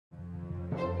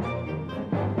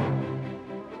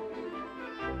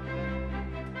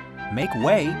make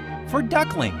way for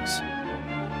ducklings.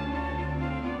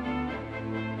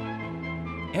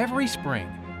 Every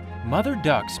spring, mother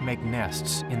ducks make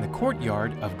nests in the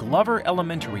courtyard of Glover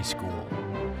Elementary School.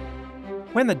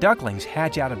 When the ducklings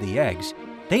hatch out of the eggs,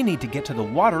 they need to get to the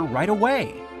water right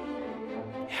away.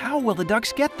 How will the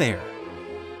ducks get there?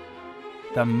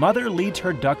 The mother leads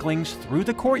her ducklings through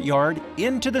the courtyard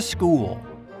into the school.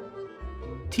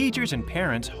 Teachers and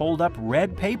parents hold up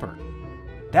red paper.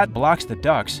 That blocks the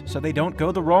ducks so they don't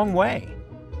go the wrong way.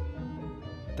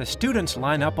 The students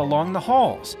line up along the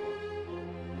halls.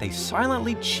 They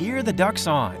silently cheer the ducks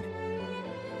on.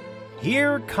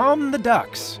 Here come the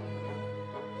ducks!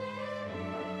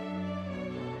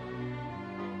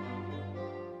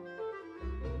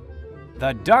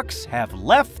 The ducks have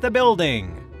left the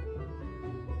building!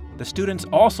 The students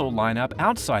also line up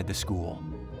outside the school.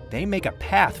 They make a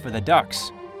path for the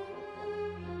ducks.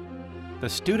 The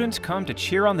students come to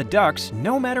cheer on the ducks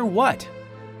no matter what.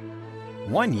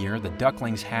 One year, the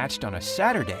ducklings hatched on a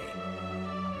Saturday.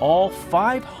 All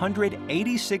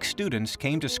 586 students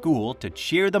came to school to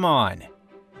cheer them on.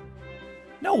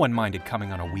 No one minded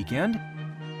coming on a weekend.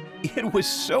 It was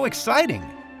so exciting.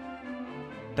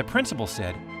 The principal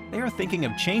said they are thinking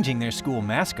of changing their school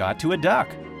mascot to a duck.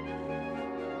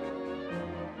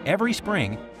 Every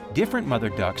spring, different mother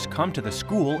ducks come to the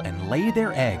school and lay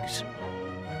their eggs.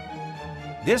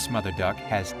 This mother duck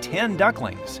has 10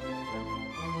 ducklings.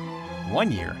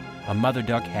 One year, a mother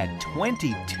duck had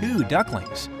 22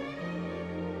 ducklings.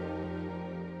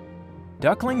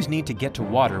 Ducklings need to get to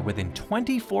water within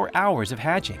 24 hours of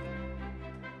hatching.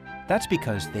 That's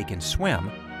because they can swim,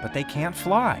 but they can't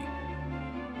fly.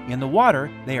 In the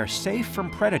water, they are safe from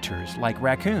predators like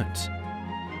raccoons.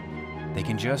 They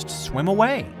can just swim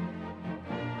away.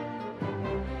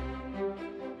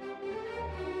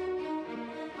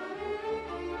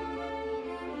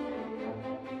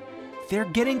 They're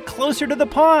getting closer to the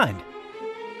pond.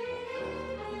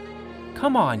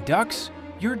 Come on, ducks,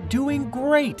 you're doing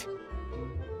great.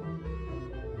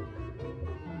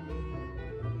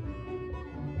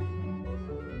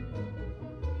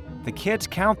 The kids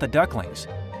count the ducklings.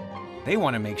 They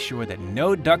want to make sure that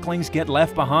no ducklings get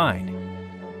left behind.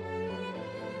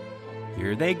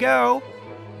 Here they go.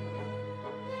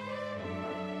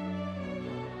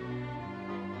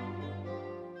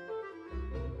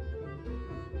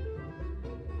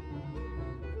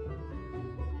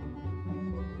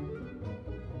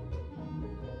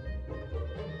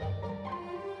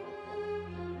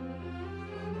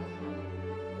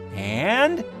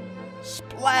 And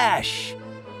splash!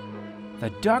 The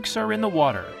ducks are in the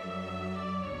water.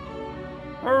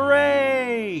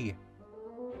 Hooray!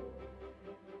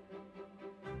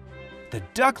 The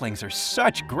ducklings are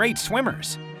such great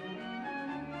swimmers.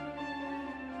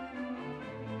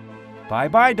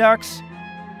 Bye-bye, ducks.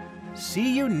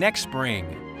 See you next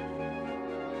spring.